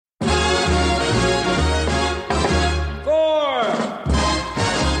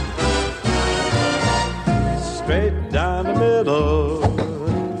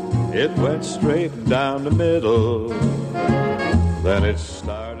It went straight down the middle. Then it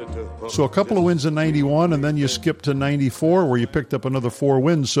started to hook. So a couple of wins in 91, and then you skipped to 94, where you picked up another 4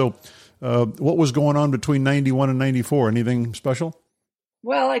 wins. So what was going on between 91 and 94? Anything special?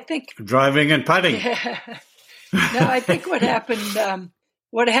 Well, I think driving and putting. No, I think what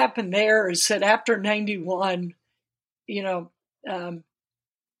happened there is that after 91,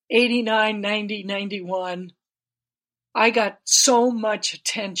 89, 90, 91, I got so much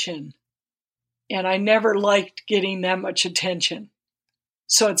attention, and I never liked getting that much attention.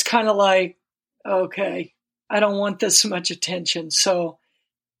 So it's kind of like, okay, I don't want this much attention. So,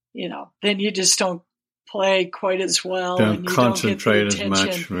 then you just don't play quite as well. Don't and you concentrate don't get the as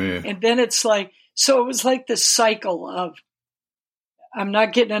attention. much. Yeah. And then it's like, so it was like this cycle of, I'm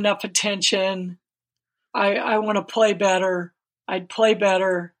not getting enough attention. I want to play better. I'd play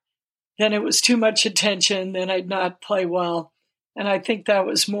better. Then it was too much attention. Then I'd not play well. And I think that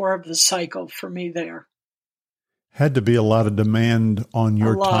was more of the cycle for me there. Had to be a lot of demand on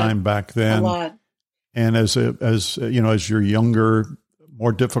your time back then. A lot. And as you're younger,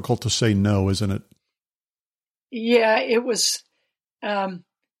 more difficult to say no, isn't it? Yeah, it was.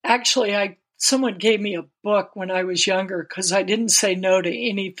 Actually, someone gave me a book when I was younger because I didn't say no to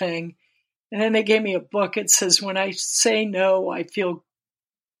anything. And then they gave me a book. It says, when I say no, I feel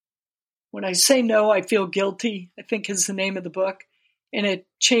guilty, I think is the name of the book. And it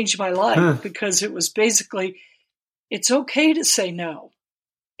changed my life because it was basically, it's okay to say no.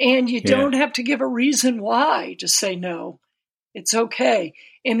 And you don't have to give a reason why to say no. It's okay.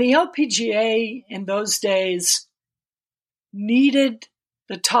 And the LPGA in those days needed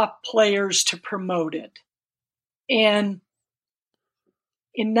the top players to promote it. And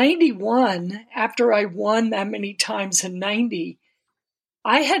in 91, after I won that many times in 90,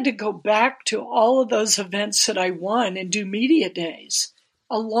 I had to go back to all of those events that I won and do media days,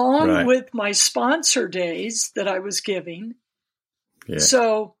 along with my sponsor days that I was giving. Yeah.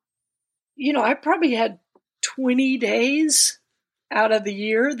 So, I probably had 20 days out of the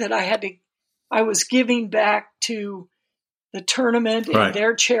year that I was giving back to the tournament and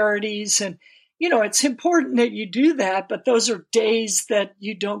their charities. And, it's important that you do that, but those are days that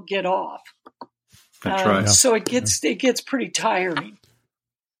you don't get off. That's right. So it gets pretty tiring.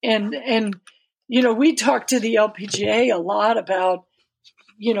 And we talked to the LPGA a lot about,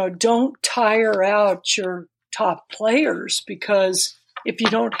 don't tire out your top players because if you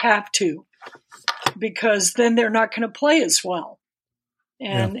don't have to, because then they're not going to play as well.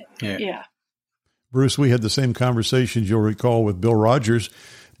 And Bruce, we had the same conversations you'll recall with Bill Rogers.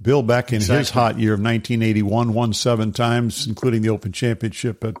 Bill, back in his hot year of 1981, won 7 times, including the Open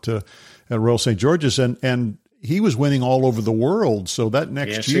Championship at Royal St. George's, and he was winning all over the world. So that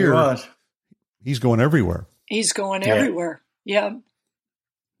next year, he's going everywhere. He's going everywhere. Yeah.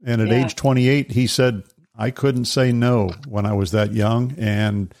 And at age 28, he said, "I couldn't say no when I was that young."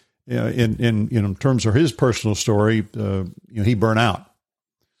 And in terms of his personal story, he burned out.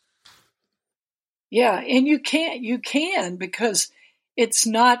 Yeah, and you can because it's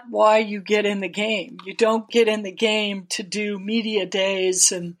not why you get in the game. You don't get in the game to do media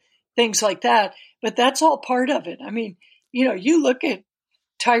days and things like that, but that's all part of it. I mean, you look at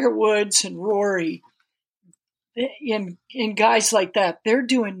Tiger Woods and Rory and guys like that, they're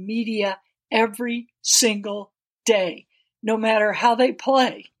doing media every single day, no matter how they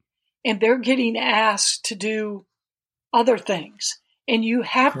play. And they're getting asked to do other things. And you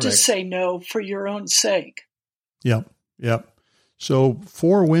have to say no for your own sake. Yep. So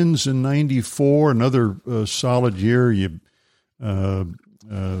 4 wins in 94, another solid year.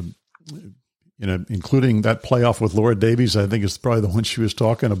 Including that playoff with Laura Davies, I think is probably the one she was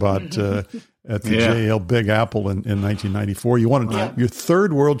talking about at the JAL Big Apple in 1994. You won your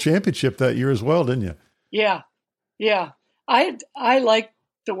 3rd world championship that year as well, didn't you? Yeah. I liked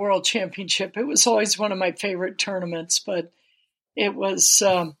the World Championship. It was always one of my favorite tournaments, but it was,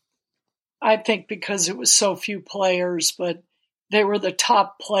 I think because it was so few players, but they were the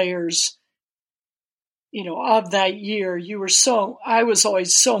top players, of that year. I was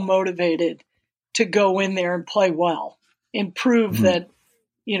always so motivated to go in there and play well and prove that,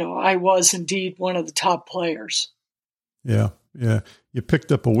 I was indeed one of the top players. Yeah. You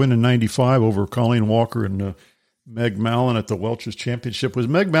picked up a win in 95 over Colleen Walker and Meg Mallon at the Welch's Championship. Was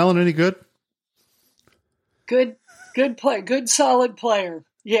Meg Mallon any good? Good play. Good, solid player.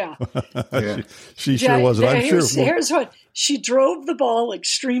 Yeah. She sure was. Here's what. She drove the ball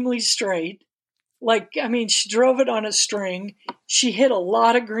extremely straight. She drove it on a string. She hit a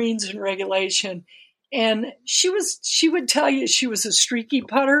lot of greens in regulation. And she would tell you she was a streaky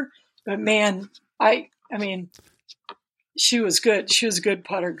putter. But man, she was good. She was a good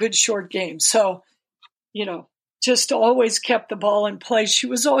putter, good short game. So, just always kept the ball in play. She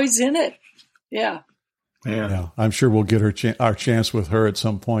was always in it. Yeah. Yeah, I'm sure we'll get our chance with her at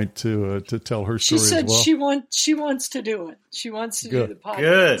some point to tell her story. She said as well. she wants to do it. She wants to do the podcast.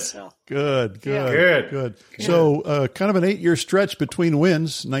 Good. So. Good. So kind of an 8-year stretch between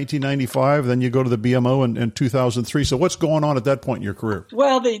wins, 1995, then you go to the BMO in 2003. So what's going on at that point in your career?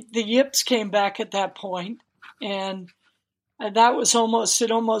 Well, the yips came back at that point, and that was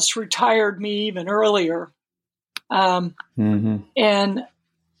almost retired me even earlier. And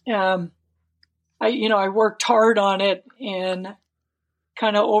I worked hard on it and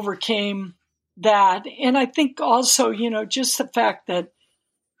kind of overcame that. And I think also, just the fact that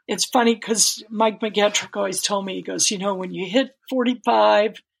it's funny because Mike McGettrick always told me, he goes, when you hit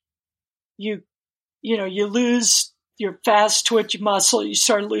 45, you lose your fast twitch muscle. You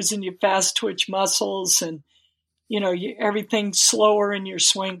start losing your fast twitch muscles and, everything's slower in your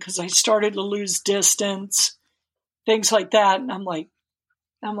swing because I started to lose distance, things like that. And I'm like,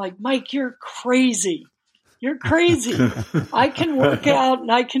 Mike, you're crazy. You're crazy. I can work out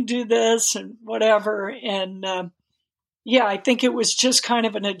and I can do this and whatever. And I think it was just kind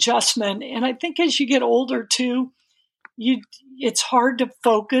of an adjustment. And I think as you get older too, it's hard to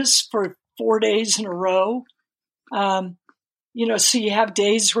focus for 4 days in a row. So you have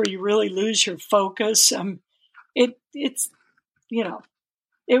days where you really lose your focus. It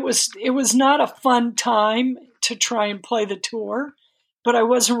was not a fun time to try and play the tour, but I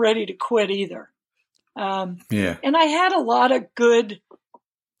wasn't ready to quit either. And I had a lot of good,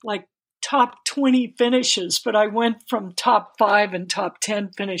 like top 20 finishes, but I went from top 5 and top 10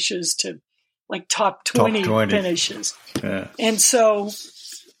 finishes to like top 20 finishes. Yeah. And so,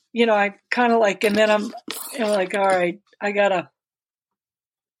 I kind of like, and then I'm like, all right, I gotta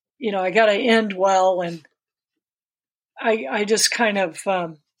end well. And I just kind of,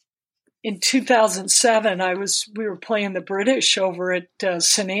 in 2007, we were playing the British over at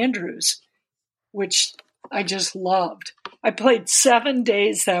St. Andrews, which I just loved. I played 7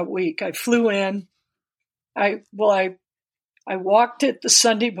 days that week. I flew in. I walked it the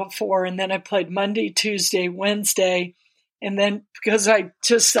Sunday before, and then I played Monday, Tuesday, Wednesday, and then because I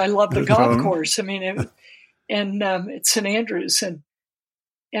love the golf course. I mean, at St. Andrews, and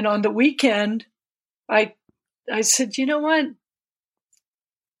on the weekend, I said, you know what?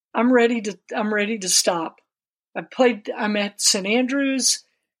 I'm ready to stop. I'm at St. Andrews.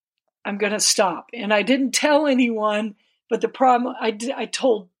 I'm going to stop. And I didn't tell anyone, but the problem, I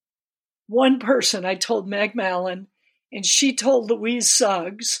told one person. I told Meg Mallon, and she told Louise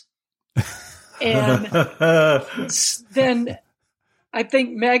Suggs. And then I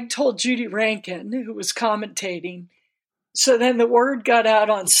think Meg told Judy Rankin, who was commentating. So then the word got out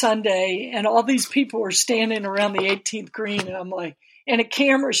on Sunday, and all these people were standing around the 18th green, and I'm like, and a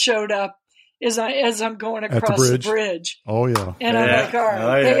camera showed up as I'm going across the bridge. Oh yeah. And I'm like, all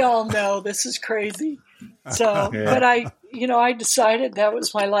right, they all know this is crazy. So, but I decided that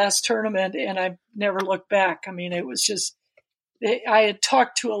was my last tournament, and I never looked back. I mean, it was just, I had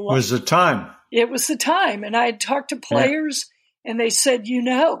talked to a lot. It was the time. It was the time. And I had talked to players, and they said,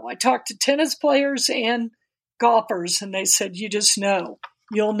 I talked to tennis players and golfers, and they said, you just know,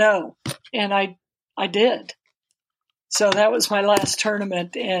 you'll know. And I did. So that was my last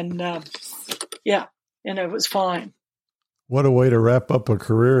tournament, and and it was fine. What a way to wrap up a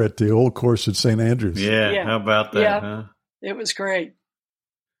career at the old course at St. Andrews. Yeah, how about that, huh? It was great.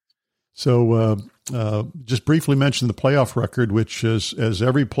 So just briefly mention the playoff record, which is, as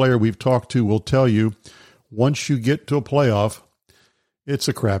every player we've talked to will tell you, once you get to a playoff, it's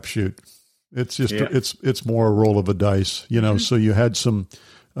a crapshoot. It's just it's more a roll of a dice, Mm-hmm. So you had some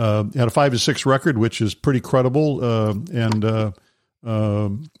had a 5-6 record, which is pretty credible, so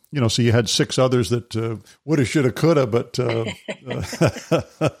you had 6 others that woulda, shoulda, coulda, but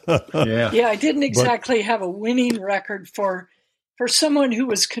I didn't exactly have a winning record for someone who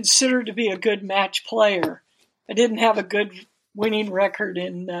was considered to be a good match player. I didn't have a good winning record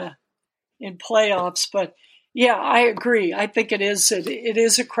in playoffs, but I agree. I think it is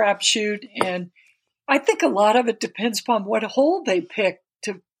a crapshoot, and I think a lot of it depends upon what hole they pick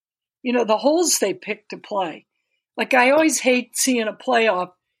to, the holes they pick to play. Like, I always hate seeing a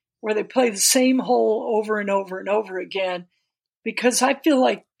playoff where they play the same hole over and over and over again, because I feel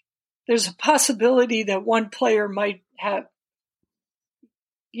like there's a possibility that one player might have,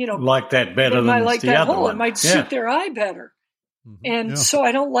 like that better than might like the that other hole. one. It might suit their eye better. Mm-hmm. And so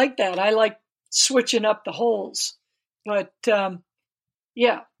I don't like that. I like switching up the holes. But,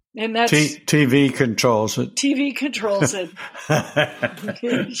 And that's TV controls it. TV controls it.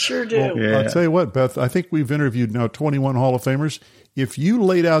 Sure do. Well, yeah. I'll tell you what, Beth, I think we've interviewed now 21 Hall of Famers. If you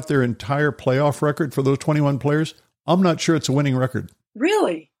laid out their entire playoff record for those 21 players, I'm not sure it's a winning record.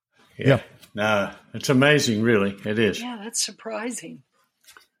 Really? Yeah. No, it's amazing, really. It is. Yeah, that's surprising.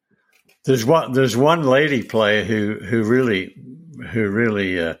 There's one lady player who really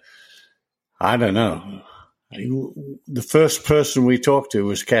I don't know. The first person we talked to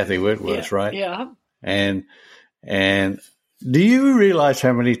was Kathy Whitworth, right? Yeah. And do you realize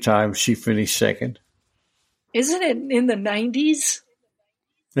how many times she finished second? Isn't it in the 90s?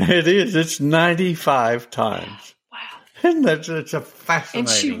 It is. It's 95 times. Wow. Isn't that it's a fascinating And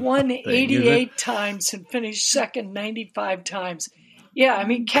she won thing, 88 times and finished second 95 times. Yeah, I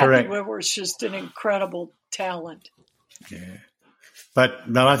mean, Kathy Whitworth's just an incredible talent. Yeah. But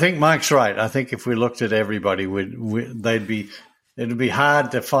I think Mike's right. I think if we looked at everybody, it'd be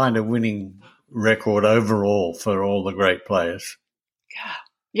hard to find a winning record overall for all the great players.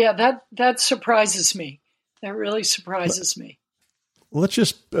 Yeah, that surprises me. That really surprises me. Let's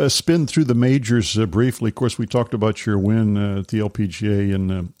just spin through the majors briefly. Of course, we talked about your win at the LPGA in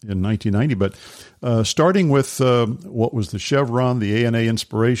 1990, but starting with what was the Chevron, the ANA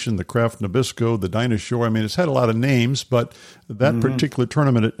Inspiration, the Kraft Nabisco, the Dinah Shore. I mean, it's had a lot of names, but that particular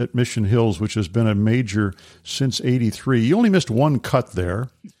tournament at Mission Hills, which has been a major since '83, you only missed one cut there,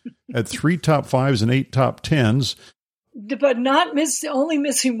 at 3 top 5s and 8 top 10s. But only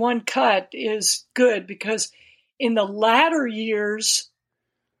missing one cut is good, because in the latter years,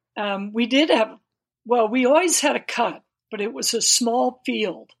 we always had a cut, but it was a small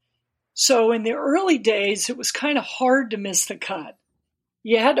field. So in the early days, it was kind of hard to miss the cut.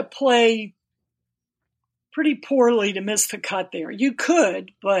 You had to play pretty poorly to miss the cut there. You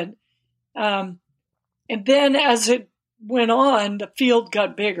could, but, and then as it went on, the field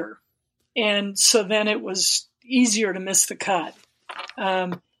got bigger. And so then it was easier to miss the cut.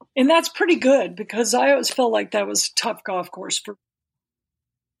 And that's pretty good, because I always felt like that was a tough golf course for.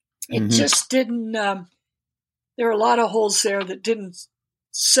 It just didn't. There are a lot of holes there that didn't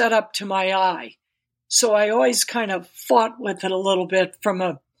set up to my eye, so I always kind of fought with it a little bit from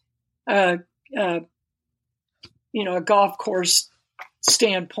a golf course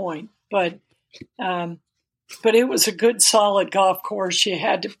standpoint. But it was a good, solid golf course. You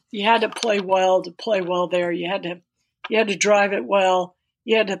had to play well to play well there. You had to drive it well.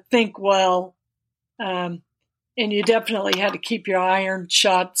 You had to think well, and you definitely had to keep your iron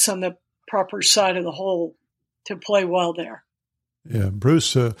shots on the proper side of the hole to play well there. Yeah,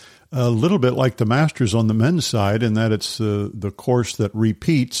 Bruce, a little bit like the Masters on the men's side, in that it's the course that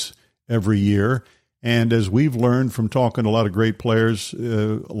repeats every year. And as we've learned from talking to a lot of great players,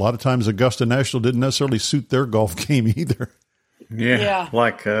 a lot of times Augusta National didn't necessarily suit their golf game either. Yeah.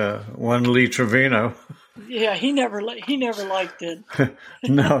 Like one Lee Trevino. Yeah, he never liked it.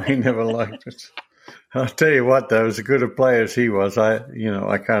 No, he never liked it. I'll tell you what, though, as good a player as he was, I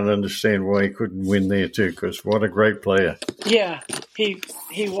can't understand why he couldn't win there too, because what a great player. Yeah, he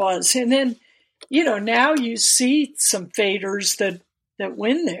was. And then, now you see some faders that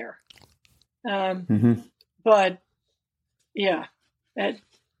win there. But yeah,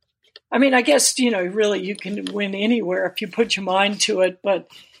 I guess, really you can win anywhere if you put your mind to it. But,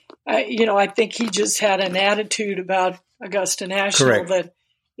 I think he just had an attitude about Augusta National that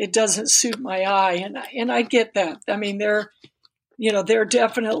it doesn't suit my eye. And I get that. I mean, they're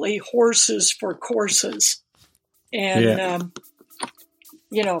definitely horses for courses. And,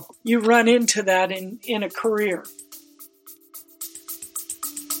 you run into that in a career.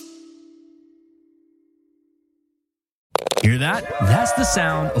 Hear that? That's the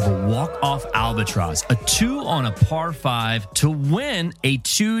sound of a walk-off albatross, a 2 on a par 5 to win a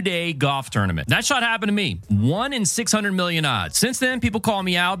 2-day golf tournament. That shot happened to me. 1 in 600 million odds. Since then, people call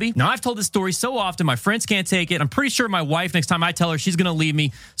me Albie. Now, I've told this story so often, my friends can't take it. I'm pretty sure my wife, next time I tell her, she's going to leave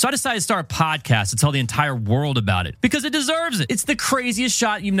me. So I decided to start a podcast to tell the entire world about it, because it deserves it. It's the craziest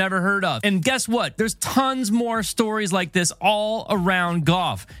shot you've never heard of. And guess what? There's tons more stories like this all around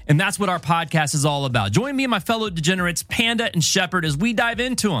golf. And that's what our podcast is all about. Join me and my fellow degenerates, Panda and Shepard, as we dive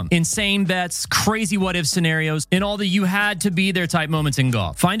into them. Insane bets, crazy what-if scenarios, and all the you had to be there type moments in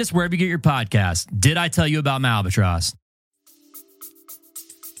golf. Find us wherever you get your podcast. Did I tell you about my albatross?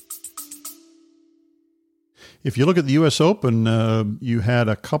 If you look at the U.S. Open, you had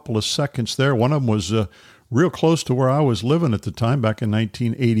a couple of seconds there. One of them was real close to where I was living at the time, back in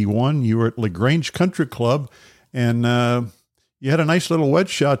 1981. You were at LaGrange Country Club, and you had a nice little wedge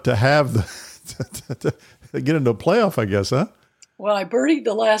shot to have to get into a playoff, I guess, huh? Well, I birdied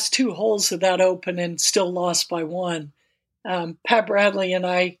the last 2 holes of that Open and still lost by 1. Pat Bradley and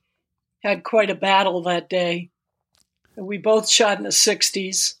I had quite a battle that day. We both shot in the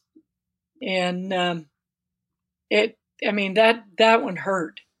 60s, and that one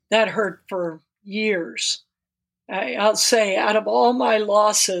hurt. That hurt for years. I'll say, out of all my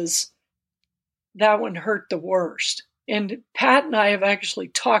losses, that one hurt the worst. And Pat and I have actually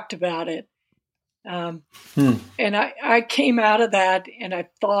talked about it. And I came out of that, and I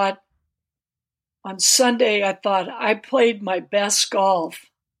thought, on Sunday, I played my best golf,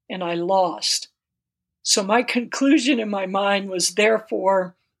 and I lost. So my conclusion in my mind was,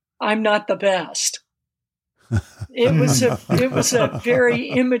 therefore, I'm not the best. It was a very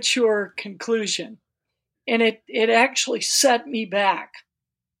immature conclusion, and it actually set me back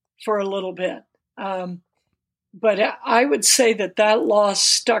for a little bit. But I would say that loss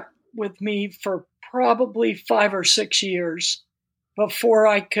stuck with me for probably 5 or 6 years before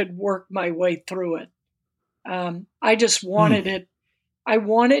I could work my way through it. I just wanted it. I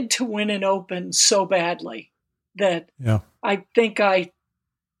wanted to win an Open so badly that I think I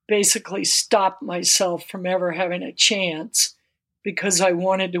basically stopped myself from ever having a chance because I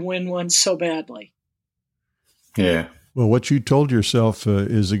wanted to win one so badly. Yeah. Well, what you told yourself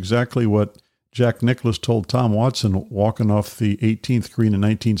is exactly what Jack Nicklaus told Tom Watson walking off the 18th green in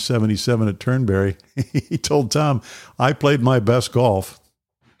 1977 at Turnberry. He told Tom, I played my best golf,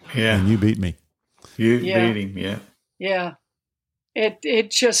 and you beat me. You beat him, yeah. Yeah.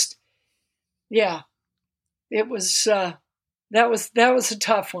 It just, it was, that was a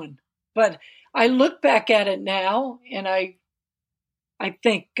tough one. But I look back at it now, and I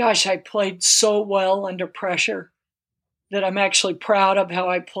think, gosh, I played so well under pressure that I'm actually proud of how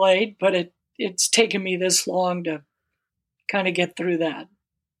I played, but it's taken me this long to kind of get through that.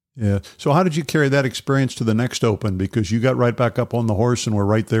 Yeah. So how did you carry that experience to the next Open? Because you got right back up on the horse and were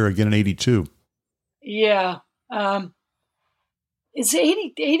right there again in 82. Yeah. Is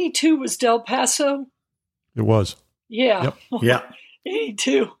 82 was Del Paso? It was. Yeah. Yep. Yeah.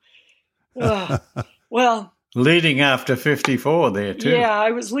 82. Well, leading after 54 there too. Yeah,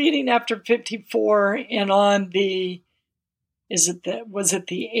 I was leading after 54, and on the, was it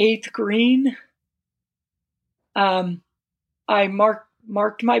the 8th green? I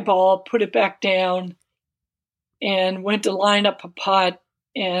marked my ball, put it back down, and went to line up a putt,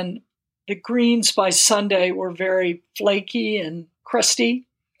 and the greens by Sunday were very flaky and crusty.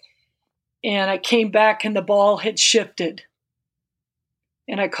 And I came back and the ball had shifted.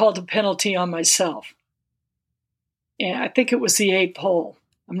 And I called a penalty on myself. And I think it was the 8th hole.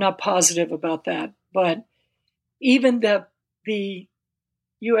 I'm not positive about that. But even the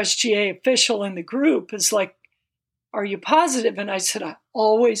USGA official in the group is like, are you positive? And I said, I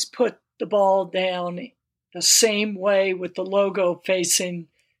always put the ball down the same way with the logo facing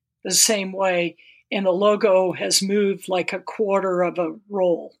the same way. And the logo has moved like a quarter of a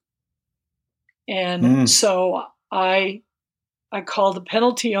roll. And so I called a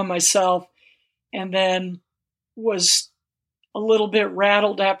penalty on myself, and then was a little bit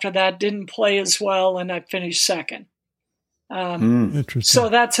rattled after that, didn't play as well, and I finished second. Interesting. So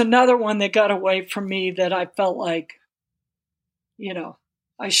that's another one that got away from me that I felt like, I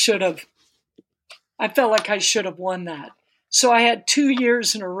felt like I should have won that. So I had 2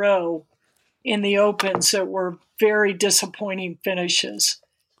 years in a row in the Opens that were very disappointing finishes.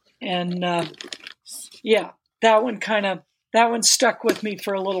 And that one stuck with me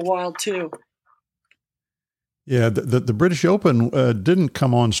for a little while too. Yeah, the British Open didn't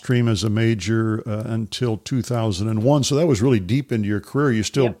come on stream as a major until 2001, so that was really deep into your career. You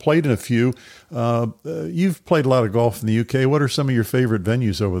still played in a few. You've played a lot of golf in the UK. What are some of your favorite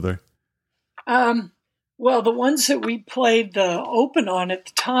venues over there? Well, the ones that we played the Open on at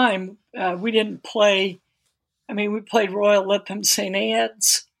the time, we didn't play. I mean, we played Royal Lytham St.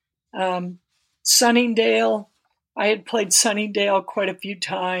 Anne's, Sunningdale. I had played Sunningdale quite a few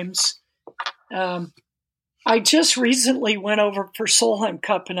times. I just recently went over for Solheim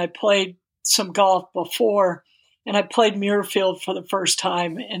Cup, and I played some golf before, and I played Muirfield for the first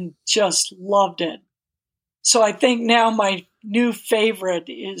time and just loved it. So I think now my new favorite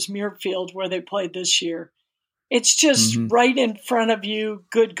is Muirfield, where they played this year. It's just right in front of you,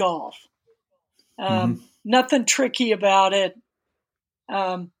 good golf. Nothing tricky about it.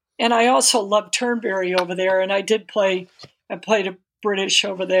 And I also love Turnberry over there, and I played a British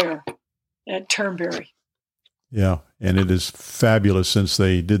over there at Turnberry. Yeah, and it is fabulous since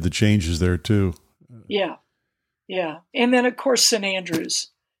they did the changes there too. Yeah. And then, of course, St. Andrews.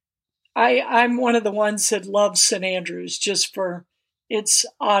 I'm one of the ones that loves St. Andrews just for its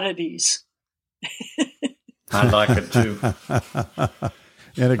oddities. I like it too.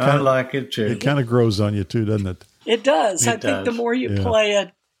 And I like it too. It kind of grows on you too, doesn't it? It does. I think the more you play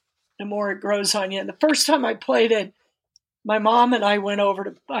it, the more it grows on you. And the first time I played it, my mom and I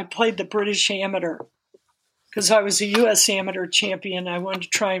I played the British Amateur because I was a U.S. Amateur champion. I wanted to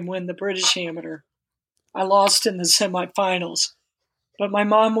try and win the British Amateur. I lost in the semifinals. But my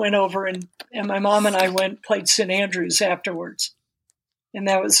mom went over and my mom and I played St. Andrews afterwards. And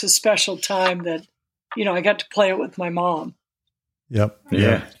that was a special time that, I got to play it with my mom. Yep.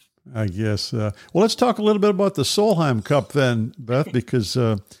 Yeah. I guess. Well, let's talk a little bit about the Solheim Cup then, Beth, because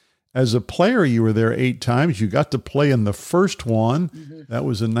as a player, you were there 8 times. You got to play in the first one. Mm-hmm. That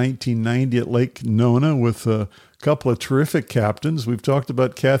was in 1990 at Lake Nona with a couple of terrific captains. We've talked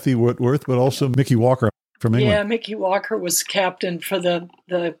about Kathy Whitworth, but also Mickey Walker from England. Yeah, Mickey Walker was captain for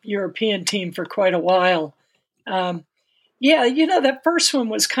the European team for quite a while. That first one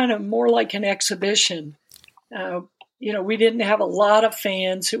was kind of more like an exhibition. We didn't have a lot of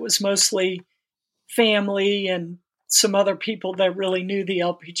fans. It was mostly family and some other people that really knew the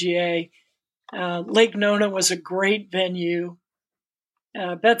LPGA. Lake Nona was a great venue.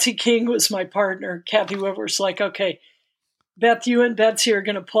 Betsy King was my partner. Kathy Whitworth's like, okay, Beth, you and Betsy are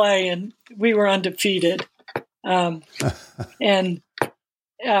going to play, and we were undefeated. And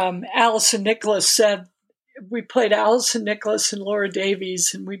Allison Nicholas said, we played Allison Nicholas and Laura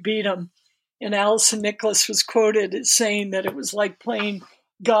Davies, and we beat them. And Allison Nicholas was quoted as saying that it was like playing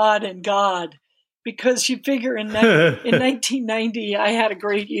God and God, because you figure in 1990, I had a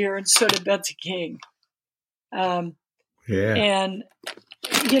great year, and so did Betsy King. And, that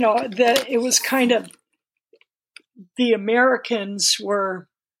it was kind of, the Americans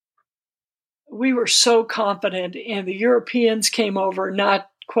we were so confident, and the Europeans came over not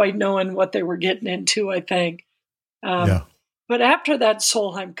quite knowing what they were getting into, I think. But after that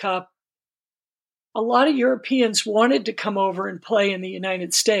Solheim Cup, a lot of Europeans wanted to come over and play in the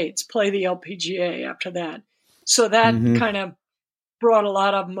United States, play the LPGA after that. So that kind of brought a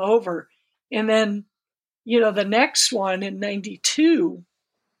lot of them over. And then, the next one in 92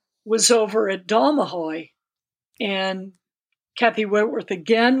 was over at Dalmahoy. And Kathy Whitworth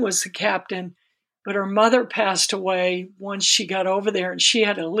again was the captain, but her mother passed away once she got over there and she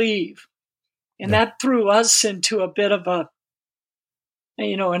had to leave. And that threw us into a bit of an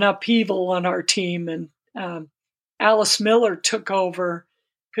upheaval on our team. And Alice Miller took over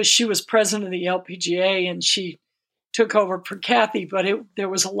because she was president of the LPGA, and she took over for Kathy. But there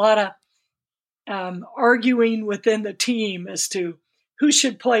was a lot of arguing within the team as to who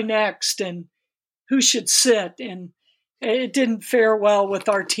should play next and who should sit. And it didn't fare well with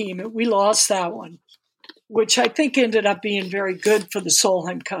our team. We lost that one, which I think ended up being very good for the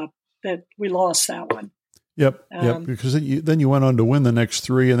Solheim Cup, that we lost that one. Yep. Because then you went on to win the next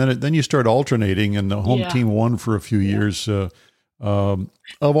 3, and then you start alternating, and the home team won for a few years. Of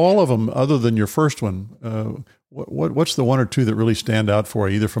all of them, other than your first one, what's the one or two that really stand out for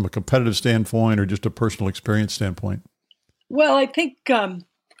you, either from a competitive standpoint or just a personal experience standpoint? Well, I think the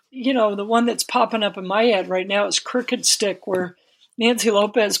one that's popping up in my head right now is Crooked Stick, where Nancy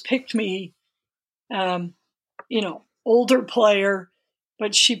Lopez picked me. Older player,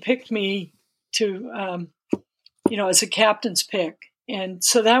 but she picked me to. As a captain's pick. And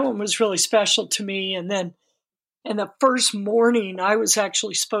so that one was really special to me. And then in the first morning, I was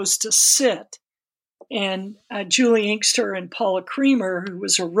actually supposed to sit. And Julie Inkster and Paula Creamer, who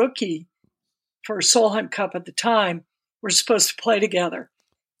was a rookie for Solheim Cup at the time, were supposed to play together.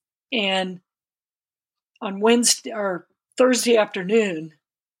 And on Wednesday or Thursday afternoon,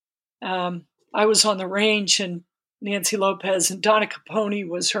 I was on the range, and Nancy Lopez and Donna Capone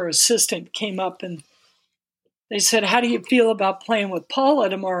was her assistant, came up, and they said, how do you feel about playing with Paula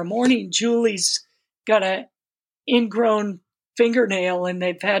tomorrow morning? Julie's got an ingrown fingernail, and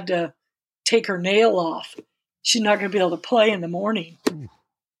they've had to take her nail off. She's not going to be able to play in the morning.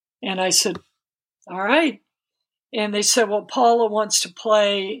 And I said, all right. And they said, well, Paula wants to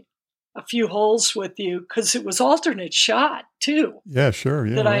play a few holes with you, because it was alternate shot too. Yeah, sure.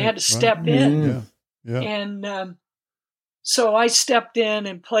 Yeah, that I had to step in. Yeah. And so I stepped in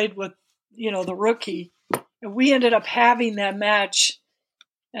and played with, the rookie. And we ended up having that match.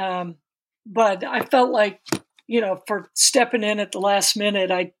 But I felt like, for stepping in at the last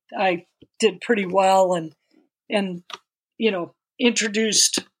minute, I did pretty well and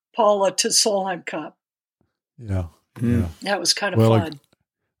introduced Paula to Solheim Cup. Yeah. That was kind of fun.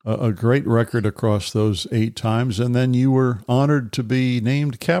 A great record across those 8 times. And then you were honored to be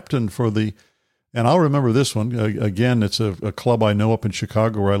named captain for and I'll remember this one. Again, it's a club I know up in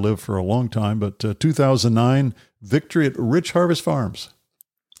Chicago where I lived for a long time, but 2009 victory at Rich Harvest Farms.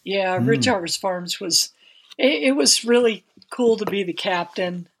 Yeah, Rich Harvest Farms was really cool to be the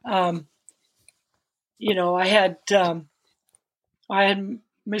captain. I had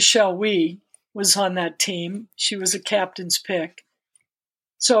Michelle Wee was on that team. She was a captain's pick.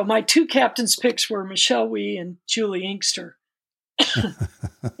 So my two captain's picks were Michelle Wee and Julie Inkster.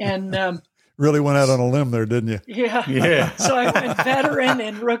 And really went out on a limb there, didn't you? Yeah. So I went veteran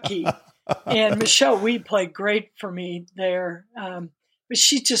and rookie. And Michelle Wee played great for me there. But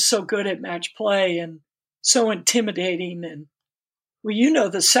she's just so good at match play and so intimidating. And, well, you know,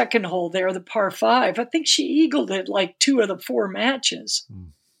 the second hole there, the par 5, I think she eagled it like 2 of the 4 matches.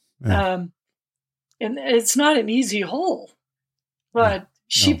 Yeah. And it's not an easy hole. But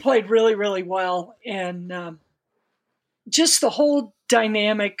she played really, really well. And just the whole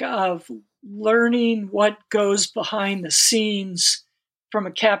dynamic of learning what goes behind the scenes from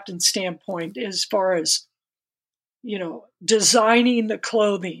a captain standpoint, as far as, you know, designing the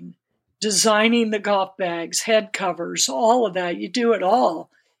clothing, designing the golf bags, head covers, all of that. You do it all.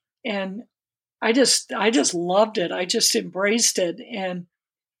 And I just loved it. I just embraced it. And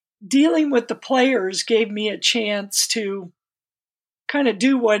dealing with the players gave me a chance to kind of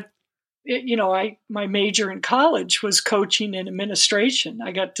do what, you know, my major in college was coaching and administration.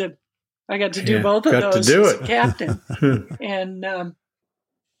 I got to do both of those as a captain. And,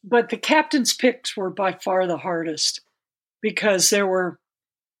 but the captain's picks were by far the hardest, because there were,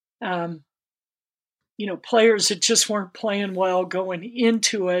 you know, players that just weren't playing well going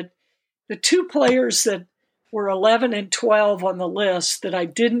into it. The 2 players that were 11 and 12 on the list that I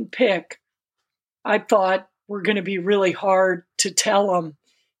didn't pick, I thought were going to be really hard to tell them.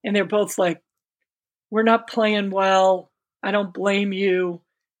 And they're both like, we're not playing well. I don't blame you.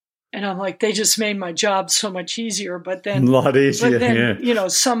 And I'm like, they just made my job so much easier. But then, a lot easier, you know,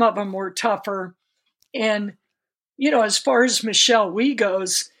 some of them were tougher. And, you know, as far as Michelle Wee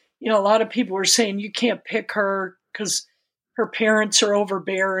goes, you know, a lot of people were saying you can't pick her because her parents are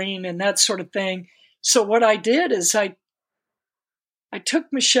overbearing and that sort of thing. So what I did is I took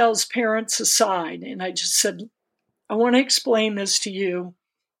Michelle's parents aside and I just said, I want to explain this to you.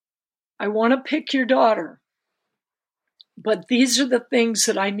 I want to pick your daughter, but these are the things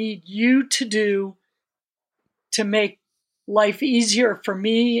that I need you to do to make life easier for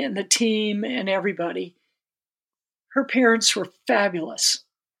me and the team and everybody. Her parents were fabulous.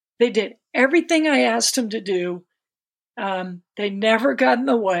 They did everything I asked them to do. They never got in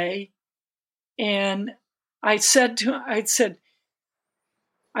the way. And I said,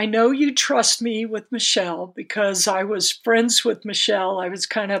 I know you trust me with Michelle because I was friends with Michelle. I was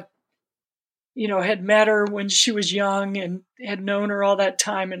kind of, you know, had met her when she was young and had known her all that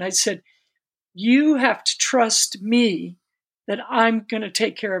time. And I said, you have to trust me that I'm going to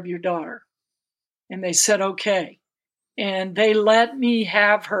take care of your daughter. And they said, okay. And they let me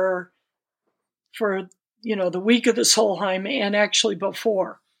have her for, you know, the week of the Solheim and actually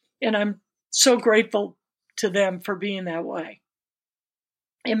before. And I'm so grateful to them for being that way.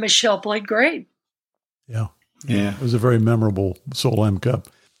 And Michelle played great. Yeah. It was a very memorable Solheim Cup.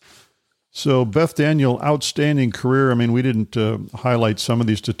 So, Beth Daniel, outstanding career. I mean, we didn't highlight some of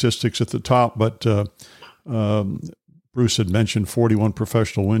these statistics at the top, but Bruce had mentioned 41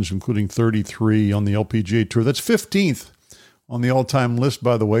 professional wins, including 33 on the LPGA Tour. That's 15th on the all-time list,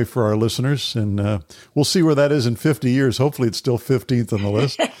 by the way, for our listeners. And we'll see where that is in 50 years. Hopefully it's still 15th on the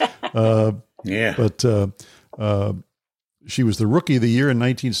list. But she was the Rookie of the Year in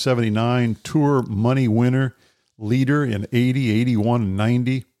 1979, Tour Money winner, leader in 80, 81, and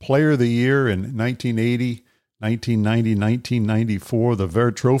 90, Player of the Year in 1980, 1990, 1994, the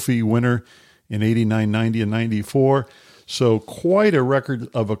Vare Trophy winner in 89, 90, and 94. So quite a record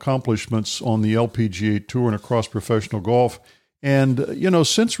of accomplishments on the LPGA Tour and across professional golf. And, you know,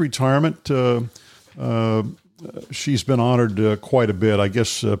 since retirement, she's been honored quite a bit. I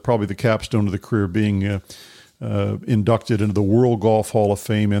guess probably the capstone of the career being inducted into the World Golf Hall of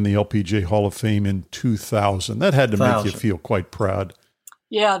Fame and the LPGA Hall of Fame in 2000. That had to make you feel quite proud.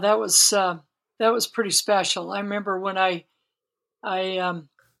 Yeah, that was pretty special. I remember when I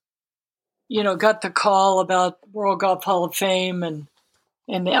you know, got the call about World Golf Hall of Fame and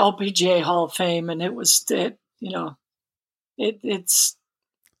the LPGA Hall of Fame, and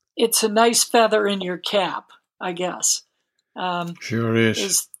it's a nice feather in your cap, I guess. Sure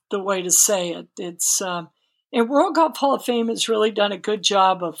is the way to say it. It's and World Golf Hall of Fame has really done a good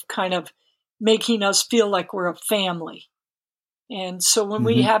job of kind of making us feel like we're a family. And so when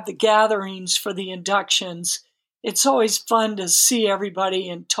we have the gatherings for the inductions, it's always fun to see everybody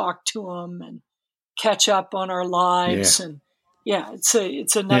and talk to them and catch up on our lives. Yeah. And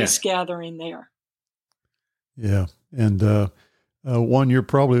it's a nice gathering there. Yeah. And one you're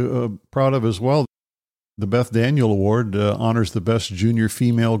probably proud of as well, the Beth Daniel Award honors the best junior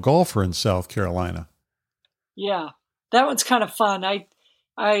female golfer in South Carolina. Yeah, that one's kind of fun.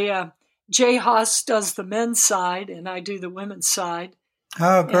 Jay Haas does the men's side, and I do the women's side.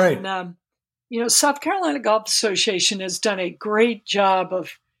 Oh, great. And, South Carolina Golf Association has done a great job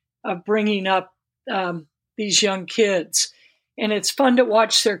of bringing up these young kids. And it's fun to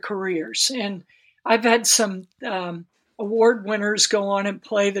watch their careers. And I've had some award winners go on and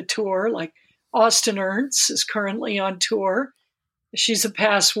play the tour, like Austin Ernst is currently on tour. She's a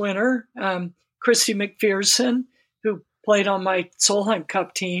past winner. Christy McPherson, who played on my Solheim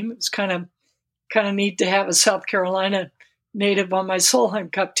Cup team. It was kind of neat to have a South Carolina native on my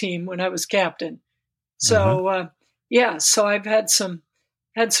Solheim Cup team when I was captain. So so I've had some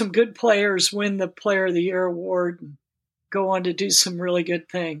good players win the Player of the Year award and go on to do some really good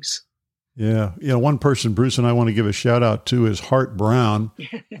things. Yeah. One person Bruce and I want to give a shout out to is Hart Brown.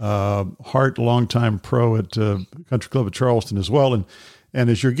 Hart, longtime pro at Country Club of Charleston as well. And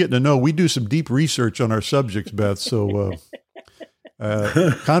as you're getting to know, we do some deep research on our subjects, Beth. So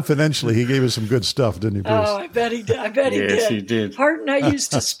confidentially, he gave us some good stuff, didn't he, Bruce? Oh, I bet he did. Yes, he did. Hart and I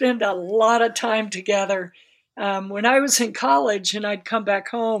used to spend a lot of time together. When I was in college and I'd come back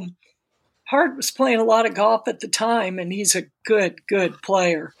home, Hart was playing a lot of golf at the time, and he's a good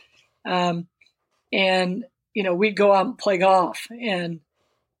player. And, we'd go out and play golf. And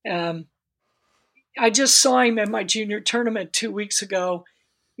I just saw him at my junior tournament 2 weeks ago.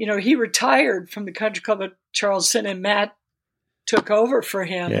 He retired from the Country Club of Charleston, and Matt took over for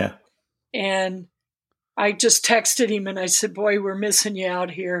him. Yeah. And I just texted him and I said, boy, we're missing you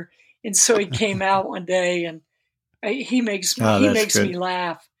out here. And so he came out one day, and he makes me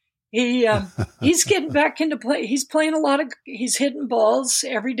laugh. He's getting back into play. He's playing he's hitting balls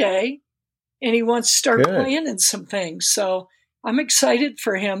every day, and he wants to start playing in some things. So I'm excited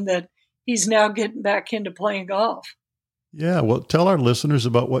for him that he's now getting back into playing golf. Yeah. Well, tell our listeners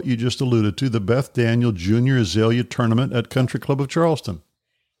about what you just alluded to, the Beth Daniel Junior Azalea Tournament at Country Club of Charleston.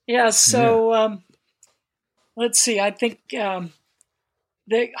 Yeah. So, let's see. I think,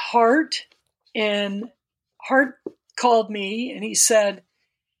 that Hart called me and he said,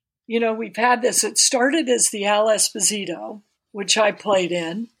 we've had this. It started as the Al Esposito, which I played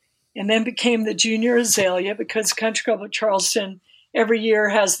in, and then became the Junior Azalea, because Country Club of Charleston every year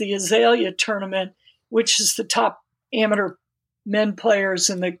has the Azalea tournament, which is the top amateur men players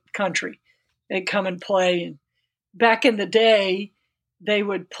in the country. They come and play. And back in the day, the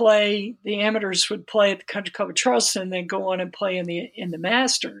amateurs would play at the Country Club of Charleston and then go on and play in the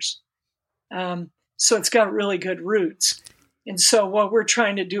Masters. So it's got really good roots. And so what we're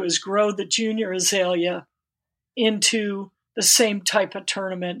trying to do is grow the Junior Azalea into the same type of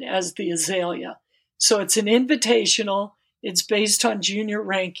tournament as the Azalea. So it's an invitational. It's based on junior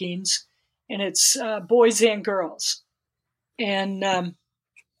rankings, and it's boys and girls. And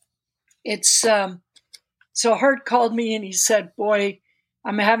so Hart called me and he said, boy,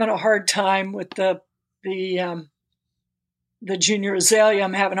 I'm having a hard time with the Junior Azalea.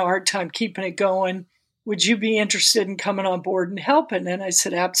 I'm having a hard time keeping it going. Would you be interested in coming on board and helping? And I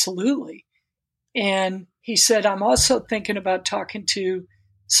said, absolutely. And he said, I'm also thinking about talking to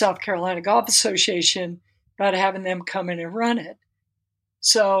South Carolina Golf Association about having them come in and run it.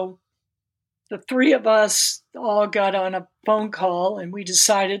 So the three of us all got on a phone call and we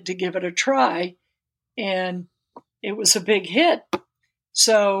decided to give it a try. And it was a big hit.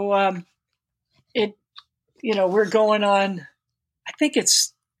 So we're going on, I think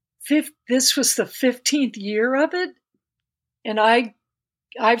this was the 15th year of it. And I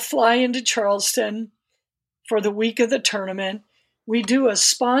fly into Charleston for the week of the tournament. We do a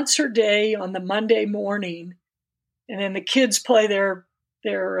sponsor day on the Monday morning, and then the kids play their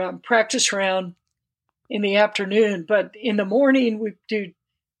practice round in the afternoon. But in the morning, we do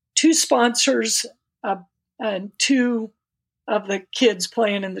two sponsors and two of the kids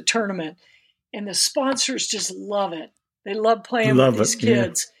playing in the tournament. And the sponsors just love it. They love playing with these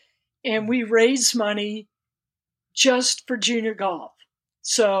kids. Yeah. And we raise money just for junior golf.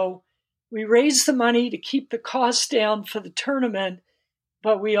 So we raise the money to keep the costs down for the tournament,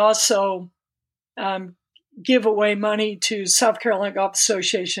 but we also give away money to South Carolina Golf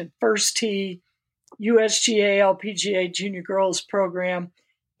Association, First Tee, USGA, LPGA Junior Girls Program,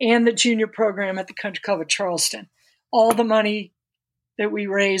 and the junior program at the Country Club of Charleston. All the money that we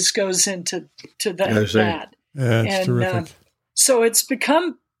raise goes into that. Yeah, it's terrific. So it's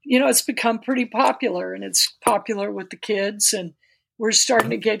become pretty popular, and it's popular with the kids. And we're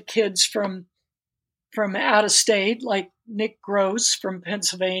starting to get kids from out of state, like Nick Gross from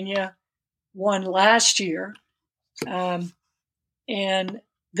Pennsylvania won last year. And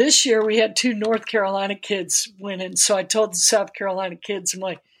this year we had two North Carolina kids winning. So I told the South Carolina kids, I'm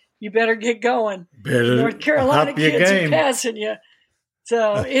like, you better get going. North Carolina kids are passing you.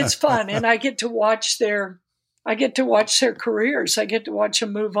 So it's fun, and I get to watch their careers. I get to watch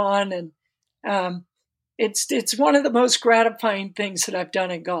them move on, and it's one of the most gratifying things that I've done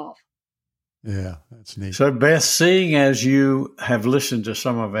in golf. Yeah, that's neat. So, Beth, seeing as you have listened to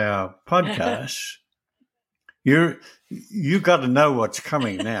some of our podcasts, you got to know what's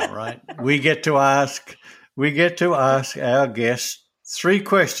coming now, right? We get to ask our guests 3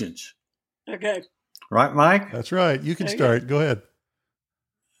 questions. Okay. Right, Mike? That's right. You can start. Go ahead.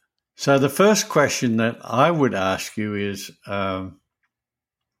 So the first question that I would ask you is,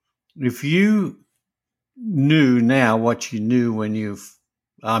 if you knew now what you knew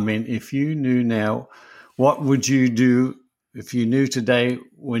if you knew now, what would you do if you knew today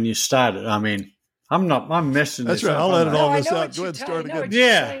when you started? I mean, I'm messing That's this right. up. I'll edit all I this know out. what Go ahead and start I know again. what you're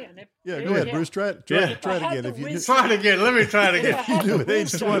Yeah. saying. Yeah, go ahead, Bruce. Try it again. If you Try it again. Let me try it If I again. had do the at age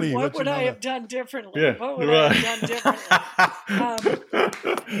wisdom, 20, what what would you I know have done differently? Yeah, What would right. I have done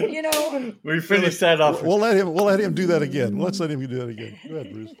differently? We finished that off. We'll let him do that again. Let's let him do that again. Go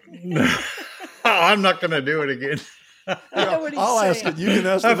ahead, Bruce. I'm not going to do it again. I know what he's I'll saying. ask it. You can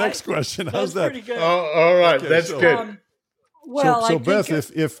ask the next question. How's That's that? pretty good. Oh, all right. Okay, That's so- good. Well, so I Beth, think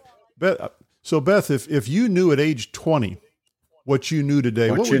Beth, if you knew at age 20 what you knew today,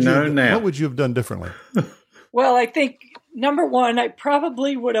 What you know now. what would you have done differently? Well, I think number one, I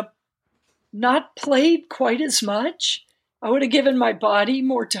probably would have not played quite as much. I would have given my body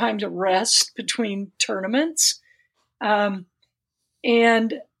more time to rest between tournaments. And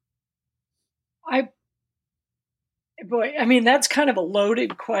that's kind of a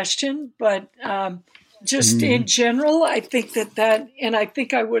loaded question, but just in general, I think and I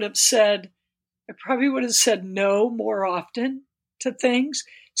think I probably would have said no more often to things,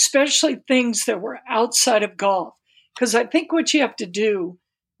 especially things that were outside of golf. Because I think what you have to do,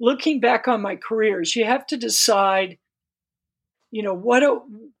 looking back on my careers, you have to decide,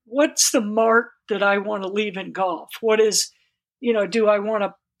 what's the mark that I want to leave in golf? What is, do I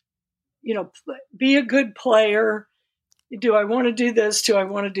want to, be a good player? Do I want to do this? Do I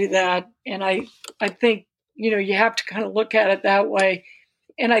want to do that? And I think, you have to kind of look at it that way.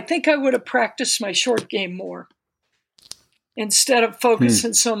 And I think I would have practiced my short game more. Instead of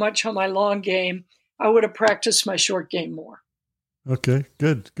focusing so much on my long game, I would have practiced my short game more. Okay,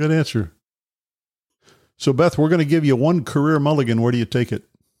 good answer. So, Beth, we're going to give you one career mulligan. Where do you take it?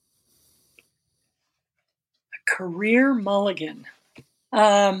 A career mulligan.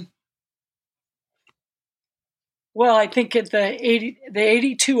 Well, I think at the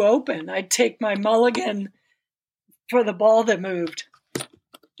 82 Open, I'd take my mulligan for the ball that moved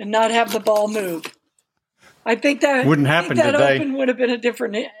and not have the ball move. I think that Wouldn't happen that today. Open would have been a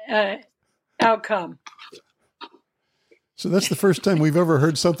different outcome. So that's the first time we've ever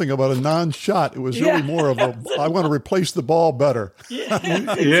heard something about a non-shot. It was really more of I want to replace the ball better. Yeah,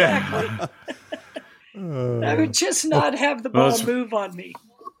 exactly. I would just not have the ball move on me.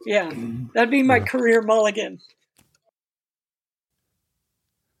 Yeah, that'd be my career mulligan.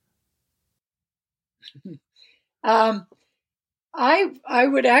 I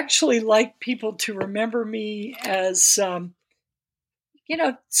would actually like people to remember me as,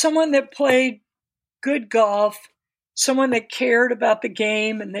 someone that played good golf, someone that cared about the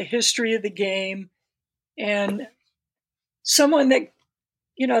game and the history of the game, and someone that,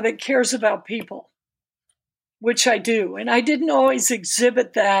 that cares about people, which I do. And I didn't always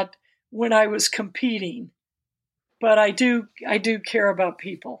exhibit that when I was competing, but I do care about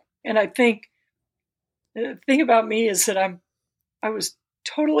people. And I think the thing about me is that I was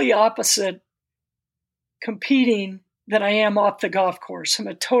totally opposite competing than I am off the golf course. I'm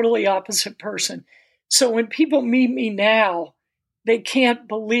a totally opposite person. So when people meet me now, they can't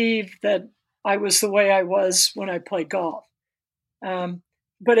believe that I was the way I was when I played golf.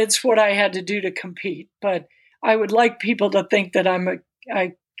 But it's what I had to do to compete. But I would like people to think that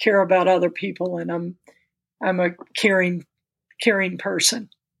I care about other people and I'm a caring person.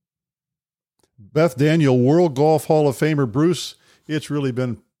 Beth Daniel, World Golf Hall of Famer Bruce, it's really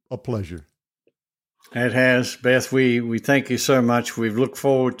been a pleasure. It has, Beth. We thank you so much. We've looked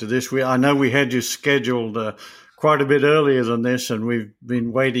forward to this. I know we had you scheduled quite a bit earlier than this, and we've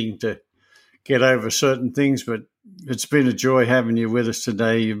been waiting to get over certain things, but it's been a joy having you with us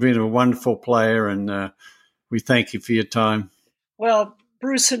today. You've been a wonderful player, and we thank you for your time. Well,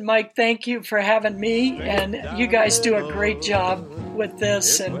 Bruce and Mike, thank you for having me, and you guys do a great job with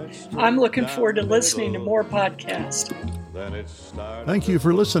this, and I'm looking forward to listening to more podcasts. Thank you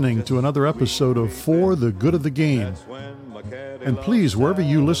for listening to another episode of For the Good of the Game. And please, wherever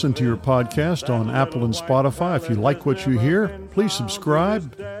you listen to your podcast on Apple and Spotify, if you like what you hear, please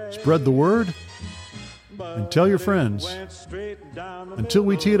subscribe, spread the word. and tell your friends. Until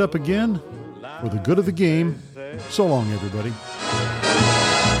we tee it up again, for the good of the game, so long, everybody.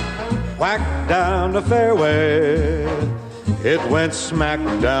 Whack down the fairway, it went smack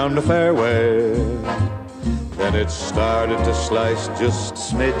down the fairway. Then it started to slice just a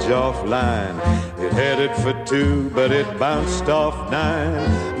smidge off line. It headed for 2, but it bounced off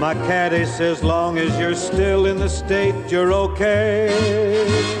 9. My caddy says, long as you're still in the state, you're okay.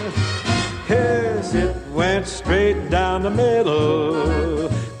 Yes, it went straight down the middle,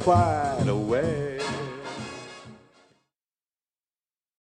 quite a way.